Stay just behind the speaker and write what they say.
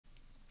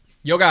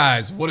Yo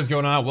guys, what is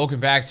going on?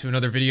 Welcome back to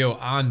another video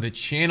on the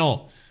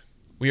channel.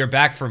 We are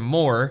back for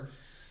more.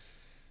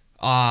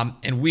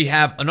 And we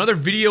have another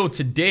video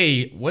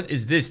today. What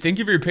is this? Thank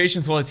you for your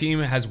patience while the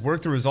team has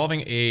worked through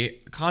resolving a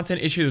content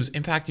issue that was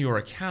impacting your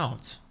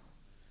account.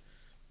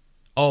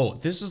 Oh,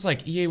 this was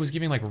like EA was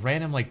giving like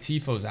random like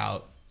TIFOs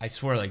out. I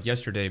swear, like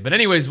yesterday. But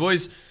anyways,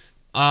 boys,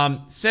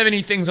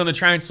 70 things on the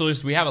transfer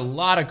list. We have a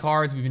lot of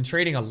cards. We've been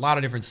trading a lot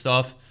of different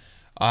stuff.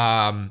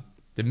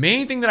 The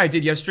main thing that I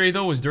did yesterday,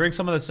 though, was during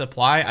some of the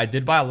supply, I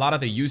did buy a lot of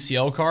the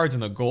UCL cards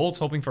and the golds,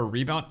 hoping for a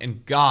rebound.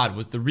 And God,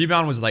 the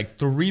rebound was like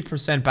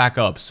 3% back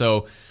up.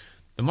 So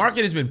the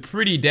market has been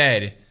pretty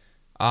dead,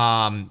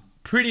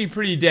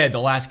 pretty dead the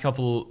last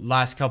couple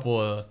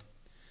of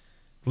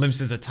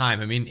glimpses of time.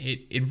 I mean,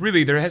 it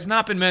really, there has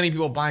not been many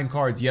people buying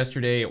cards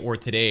yesterday or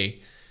today.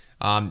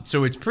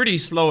 So it's pretty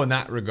slow in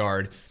that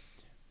regard.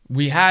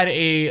 We had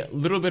a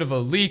little bit of a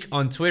leak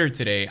on Twitter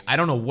today. I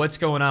don't know what's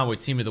going on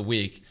with Team of the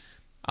Week.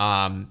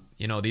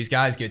 You know, these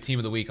guys get Team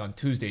of the Week on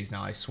Tuesdays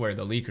now. I swear,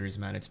 the leakers,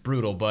 man, it's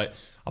brutal. But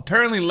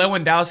apparently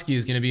Lewandowski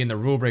is going to be in the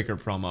Rule Breaker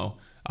promo.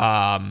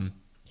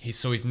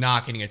 So he's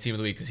not getting a Team of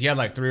the Week because he had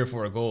like 3 or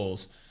 4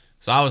 goals.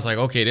 So I was like,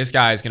 okay, this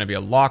guy is going to be a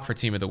lock for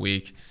Team of the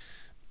Week.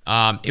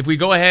 If we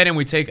go ahead and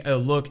we take a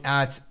look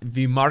at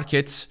the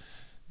markets,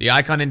 the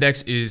icon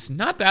index is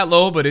not that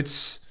low, but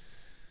it's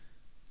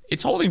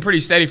holding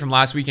pretty steady from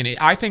last weekend.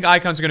 I think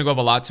icons are going to go up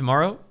a lot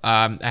tomorrow.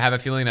 I have a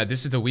feeling that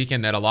this is the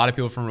weekend that a lot of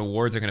people from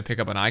rewards are going to pick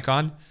up an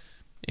icon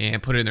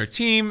and put it in their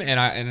team.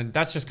 And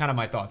that's just kind of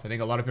my thoughts. I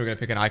think a lot of people are going to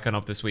pick an icon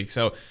up this week.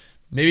 So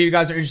maybe you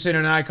guys are interested in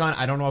an icon.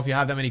 I don't know if you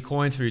have that many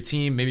coins for your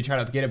team. Maybe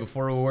try to get it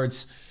before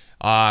rewards.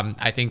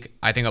 I think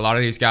a lot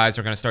of these guys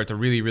are going to start to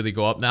really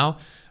go up now.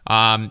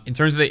 In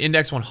terms of the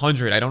index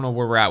 100, I don't know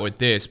where we're at with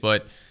this,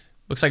 but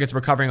looks like it's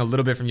recovering a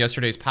little bit from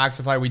yesterday's pack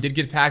supply. We did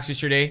get packs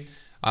yesterday.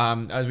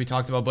 As we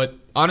talked about, but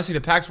honestly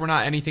the packs were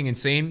not anything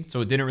insane, so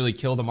it didn't really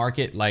kill the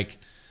market like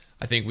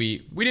I think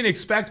we didn't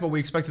expect, but we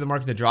expected the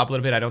market to drop a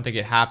little bit. I don't think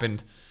it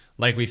happened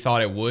like we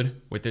thought it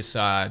would with this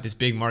this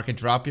big market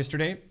drop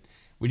yesterday.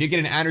 We did get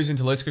an Anderson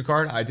Talisca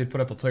card. I did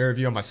put up a player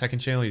review on my second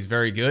channel. He's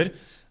very good.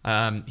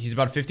 He's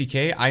about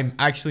 50k. I'm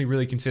actually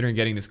really considering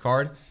getting this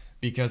card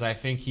because I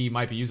think he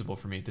might be usable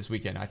for me this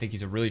weekend. I think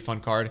he's a really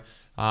fun card.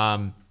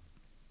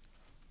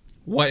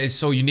 What is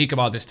so unique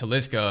about this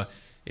Talisca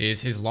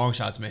is his long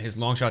shots, man. His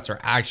long shots are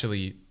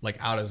actually like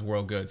out of this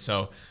world good.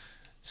 So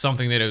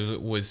something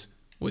that was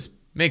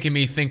making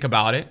me think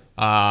about it.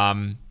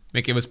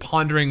 It was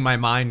pondering my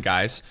mind,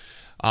 guys.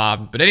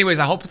 But anyways,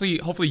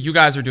 hopefully you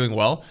guys are doing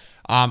well.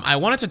 I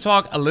wanted to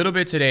talk a little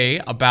bit today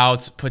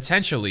about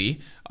potentially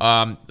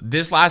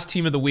this last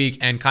team of the week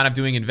and kind of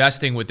doing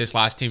investing with this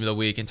last team of the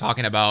week and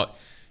talking about,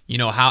 you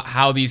know,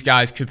 how these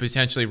guys could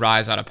potentially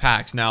rise out of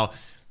packs. Now,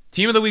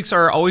 Team of the Weeks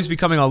are always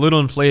becoming a little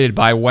inflated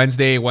by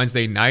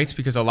Wednesday nights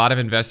because a lot of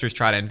investors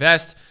try to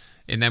invest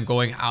in them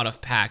going out of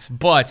packs.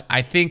 But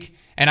I think,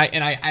 and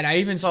I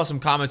even saw some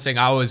comments saying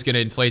I was going to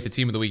inflate the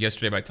Team of the Week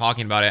yesterday by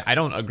talking about it. I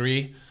don't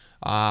agree.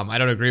 I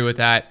don't agree with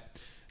that.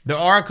 There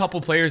are a couple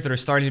players that are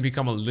starting to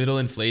become a little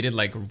inflated,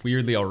 like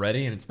weirdly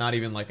already, and it's not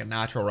even like a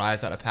natural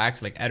rise out of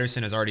packs. Like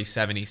Ederson is already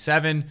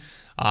 77.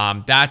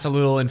 That's a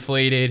little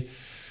inflated.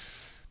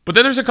 But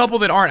then there's a couple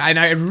that aren't. And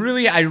I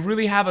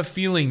really have a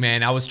feeling,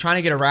 man. I was trying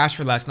to get a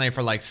Rashford last night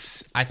for like,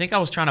 I think I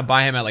was trying to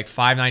buy him at like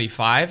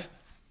 595,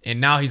 and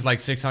now he's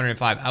like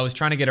 605. I was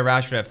trying to get a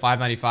Rashford at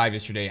 595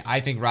 yesterday. I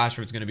think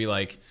Rashford's going to be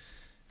like,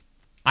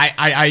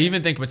 I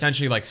even think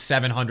potentially like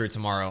 700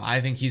 tomorrow.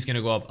 I think he's going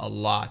to go up a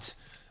lot.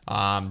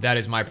 That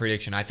is my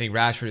prediction. I think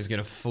Rashford is going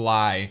to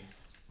fly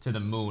to the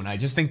moon. I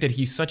just think that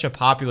he's such a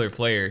popular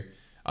player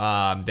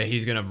that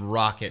he's going to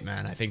rock it,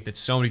 man. I think that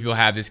so many people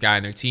have this guy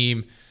in their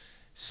team.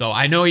 So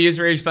I know he is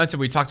very expensive.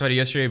 We talked about it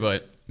yesterday,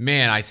 but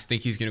man, I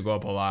think he's going to go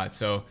up a lot.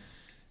 So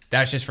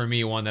that's just for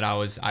me one that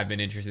I've been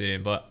interested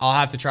in. But I'll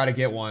have to try to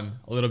get one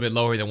a little bit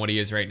lower than what he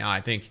is right now.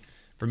 I think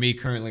for me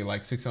currently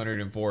like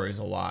 604 is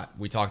a lot.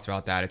 We talked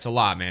about that. It's a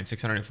lot, man.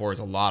 604 is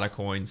a lot of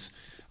coins.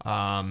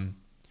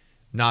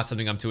 Not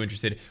something I'm too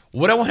interested in.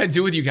 What I want to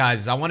do with you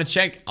guys is I want to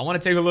take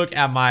a look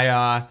at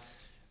my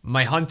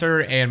my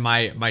Hunter and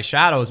my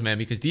Shadows, man,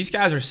 because these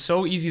guys are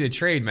so easy to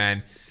trade,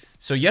 man.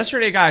 So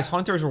yesterday, guys,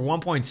 Hunters were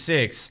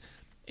 1.6,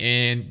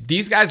 and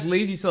these guys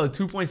lazy sell at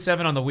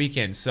 2.7 on the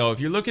weekend. So if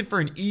you're looking for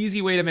an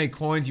easy way to make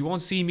coins, you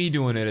won't see me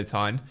doing it a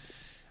ton,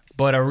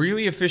 but a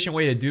really efficient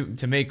way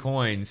to make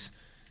coins,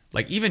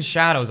 like even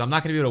Shadows, I'm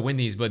not going to be able to win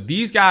these, but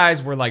these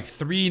guys were like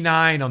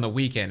 3.9 on the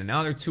weekend, and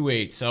now they're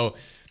 2.8. So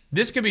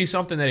this could be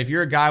something that if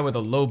you're a guy with a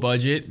low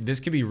budget,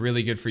 this could be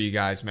really good for you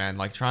guys, man.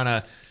 Like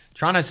trying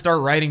to start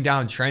writing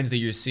down trends that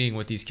you're seeing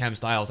with these chem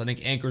styles. I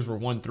think anchors were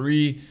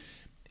 1.3.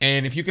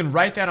 And if you can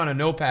write that on a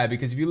notepad,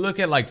 because if you look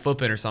at like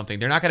Footbin or something,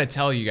 they're not going to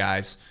tell you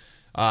guys.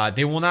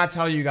 They will not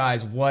tell you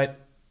guys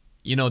what,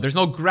 you know, there's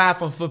no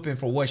graph on Footbin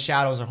for what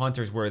Shadows or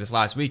Hunters were this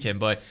last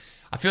weekend. But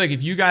I feel like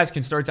if you guys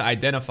can start to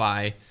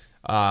identify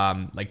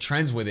like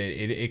trends with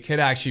it could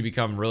actually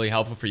become really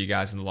helpful for you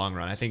guys in the long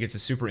run. I think it's a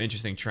super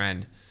interesting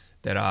trend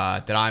that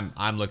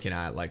I'm looking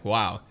at. Like,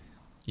 wow,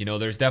 You know,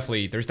 there's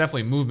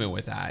definitely movement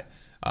with that.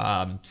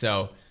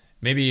 So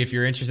maybe if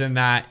you're interested in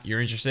that,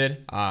 you're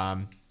interested.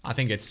 I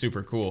think it's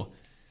super cool.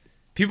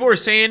 People were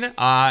saying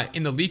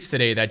in the leaks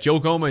today that Joe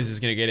Gomez is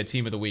going to get a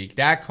team of the week.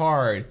 That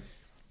card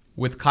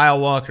with Kyle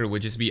Walker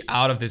would just be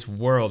out of this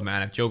world,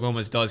 man. If Joe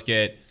Gomez does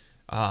get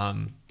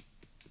a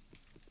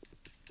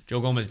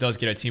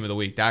team of the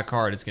week, that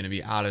card is going to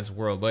be out of this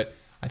world. But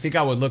I think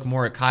I would look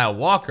more at Kyle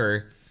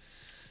Walker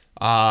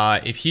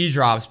if he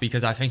drops,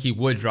 because I think he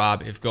would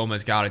drop if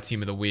Gomez got a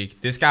team of the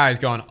week. This guy has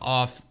gone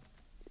off,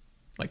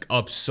 like,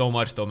 up so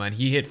much though, man.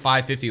 He hit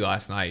 550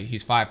 last night.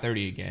 He's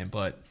 530 again,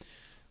 but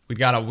we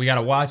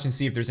gotta watch and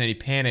see if there's any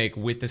panic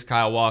with this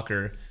Kyle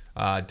Walker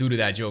due to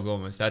that Joe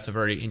Gomez. That's a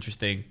very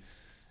interesting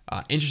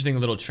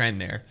little trend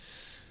there.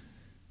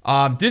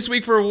 This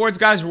week for rewards,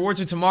 guys, rewards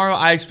are tomorrow.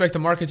 I expect the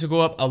market to go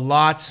up a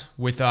lot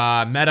with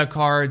meta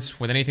cards,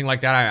 with anything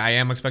like that. I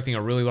am expecting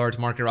a really large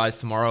market rise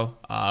tomorrow.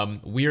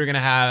 We are going to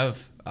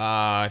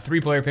have 3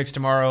 player picks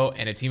tomorrow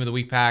and a team of the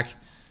week pack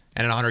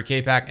and an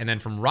 100K pack. And then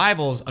from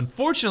Rivals,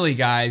 unfortunately,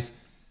 guys,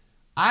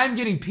 I'm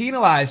getting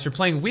penalized for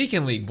playing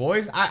Weekend League,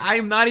 boys. I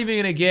am not even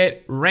going to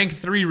get rank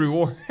 3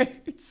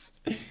 rewards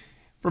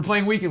for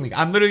playing Weekend League.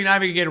 I'm literally not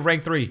even going to get a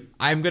rank 3.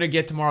 I'm going to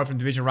get tomorrow from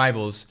Division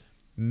Rivals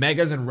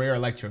Megas and Rare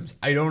Electrums.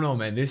 I don't know,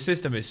 man. This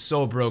system is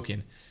so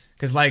broken.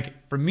 Because, like,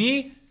 for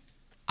me,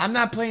 I'm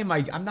not playing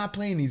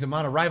these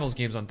amount of Rivals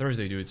games on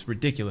Thursday, dude. It's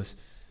ridiculous.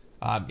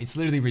 It's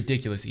literally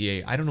ridiculous,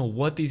 EA. I don't know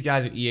what these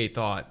guys at EA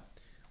thought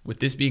with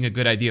this being a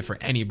good idea for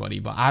anybody,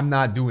 but I'm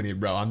not doing it,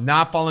 bro. I'm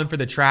not falling for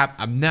the trap.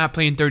 I'm not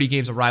playing 30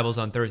 games of Rivals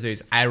on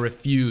Thursdays. I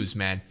refuse,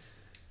 man.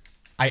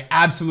 I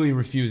absolutely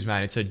refuse,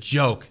 man. It's a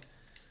joke.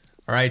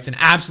 All right? It's an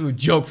absolute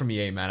joke from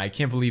EA, man. I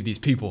can't believe these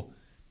people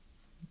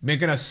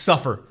making us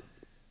suffer.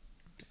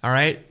 All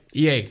right?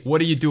 EA,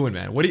 what are you doing,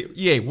 man?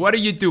 EA, what are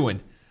you doing?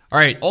 All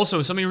right,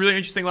 also, something really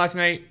interesting last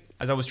night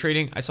as I was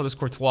trading, I saw this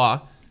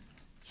Courtois.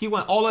 He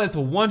went all the way up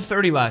to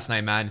 130 last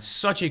night, man.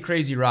 Such a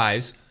crazy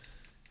rise.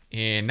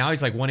 And now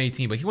he's like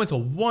 118, but he went to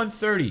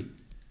 130.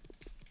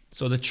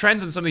 So the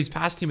trends in some of these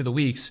past team of the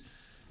weeks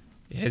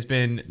has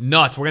been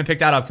nuts. We're going to pick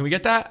that up. Can we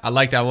get that? I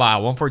like that a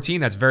lot. 114,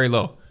 that's very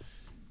low.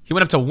 He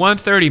went up to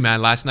 130,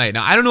 man, last night.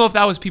 Now, I don't know if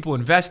that was people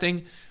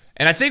investing.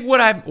 And I think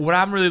what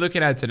I'm really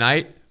looking at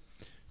tonight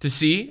to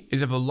see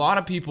is if a lot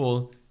of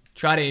people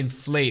try to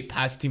inflate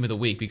past team of the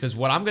week. Because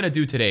what I'm going to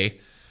do today,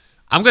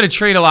 I'm going to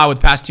trade a lot with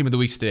past team of the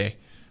weeks today.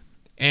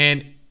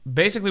 And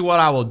basically what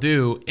I will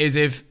do is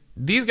if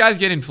these guys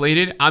get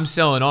inflated, I'm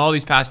selling all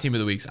these past team of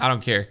the weeks. I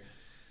don't care.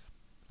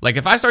 Like,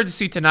 if I start to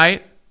see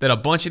tonight that a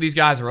bunch of these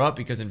guys are up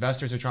because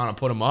investors are trying to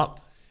put them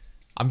up,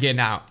 I'm getting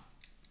out.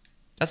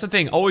 That's the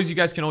thing. You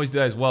guys can always do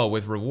that as well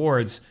with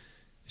rewards.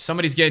 If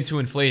somebody's getting too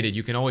inflated,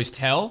 you can always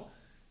tell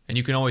and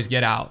you can always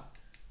get out.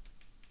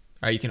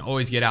 All right, you can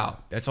always get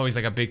out. That's always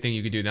like a big thing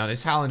you could do. Now,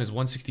 this Haaland is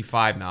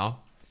 165 now.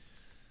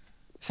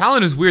 This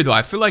Haaland is weird, though.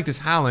 I feel like this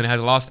Haaland has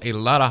lost a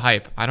lot of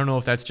hype. I don't know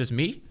if that's just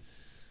me,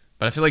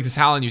 but I feel like this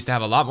Haaland used to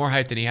have a lot more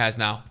hype than he has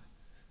now.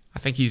 I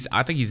think he's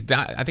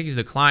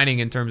declining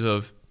in terms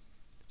of,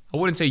 I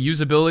wouldn't say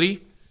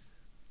usability,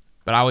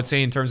 but I would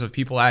say in terms of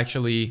people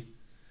actually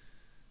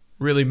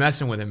really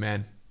messing with him,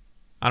 man.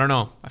 I don't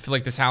know. I feel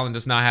like this Haaland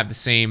does not have the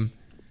same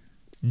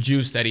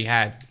juice that he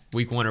had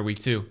week 1 or week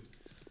 2.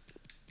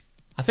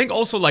 I think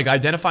also, like,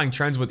 identifying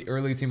trends with the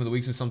early team of the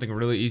weeks is something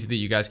really easy that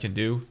you guys can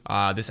do.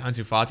 This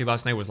Ansu Fati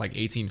last night was like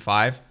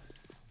 18.5.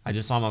 I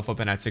just saw him on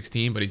Footbin at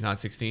 16, but he's not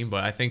 16.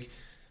 But I think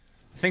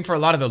for a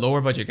lot of the lower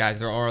budget guys,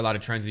 there are a lot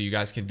of trends that you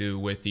guys can do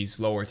with these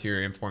lower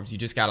tier informs. You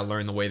just got to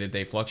learn the way that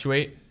they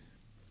fluctuate,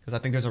 because I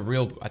think there's a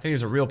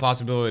real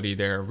possibility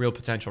there, a real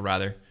potential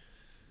rather,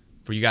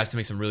 for you guys to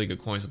make some really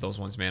good coins with those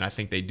ones, man. I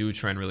think they do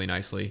trend really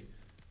nicely.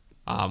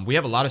 We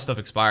have a lot of stuff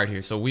expired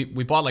here, so we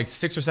bought like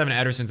 6 or 7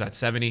 Edersons at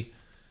 70.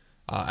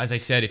 As I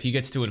said, if he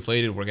gets too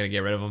inflated, we're going to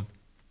get rid of him.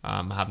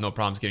 I have no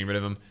problems getting rid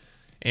of him.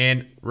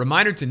 And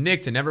reminder to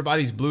Nick to never buy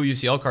these blue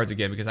UCL cards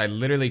again, because I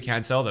literally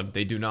can't sell them.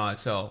 They do not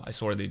sell. I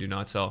swear they do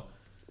not sell.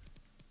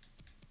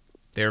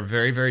 They're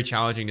very, very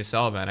challenging to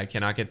sell, man.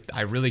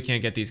 I really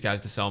can't get these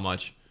guys to sell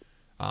much.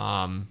 So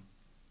I'm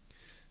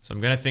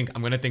gonna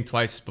think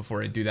twice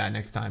before I do that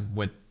next time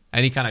with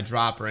any kind of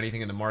drop or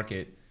anything in the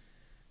market.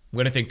 I'm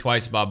gonna think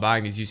twice about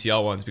buying these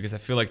UCL ones, because I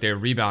feel like their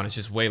rebound is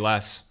just way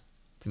less.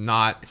 It's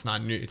not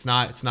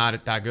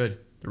that good.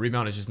 The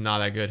rebound is just not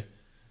that good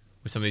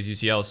with some of these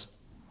UCLs.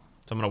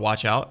 So I'm gonna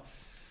watch out.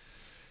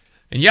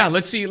 And yeah,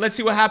 let's see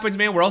what happens,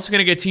 man. We're also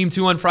gonna get Team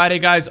 2 on Friday,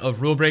 guys,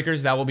 of Rule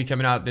Breakers. That will be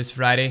coming out this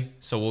Friday.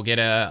 So we'll get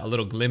a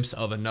little glimpse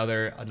of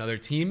another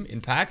team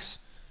in packs.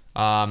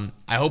 I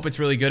hope it's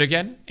really good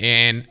again.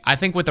 And I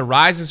think with the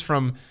rises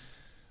from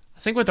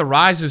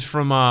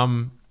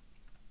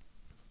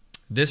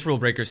this Rule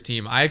Breakers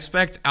team, I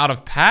expect out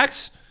of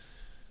packs,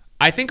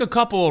 I think a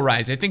couple will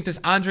rise. I think this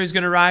Andre is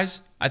going to rise.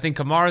 I think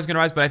Kamara is going to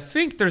rise. But I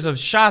think there's a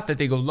shot that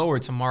they go lower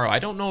tomorrow. I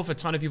don't know if a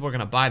ton of people are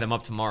going to buy them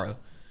up tomorrow.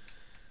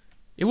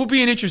 It will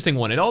be an interesting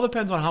one. It all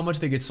depends on how much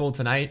they get sold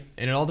tonight.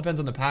 And it all depends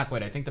on the pack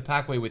weight. I think the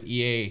pack weight with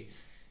EA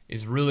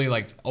is really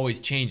like always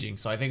changing.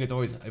 So I think it's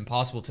always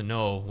impossible to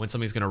know when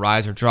something's going to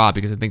rise or drop,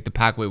 because I think the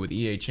pack weight with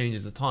EA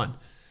changes a ton.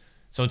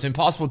 So it's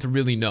impossible to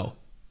really know.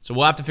 So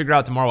we'll have to figure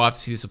out tomorrow. We'll have to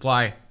see the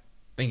supply.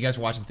 Thank you guys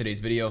for watching today's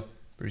video.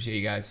 Appreciate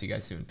you guys. See you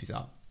guys soon. Peace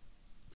out.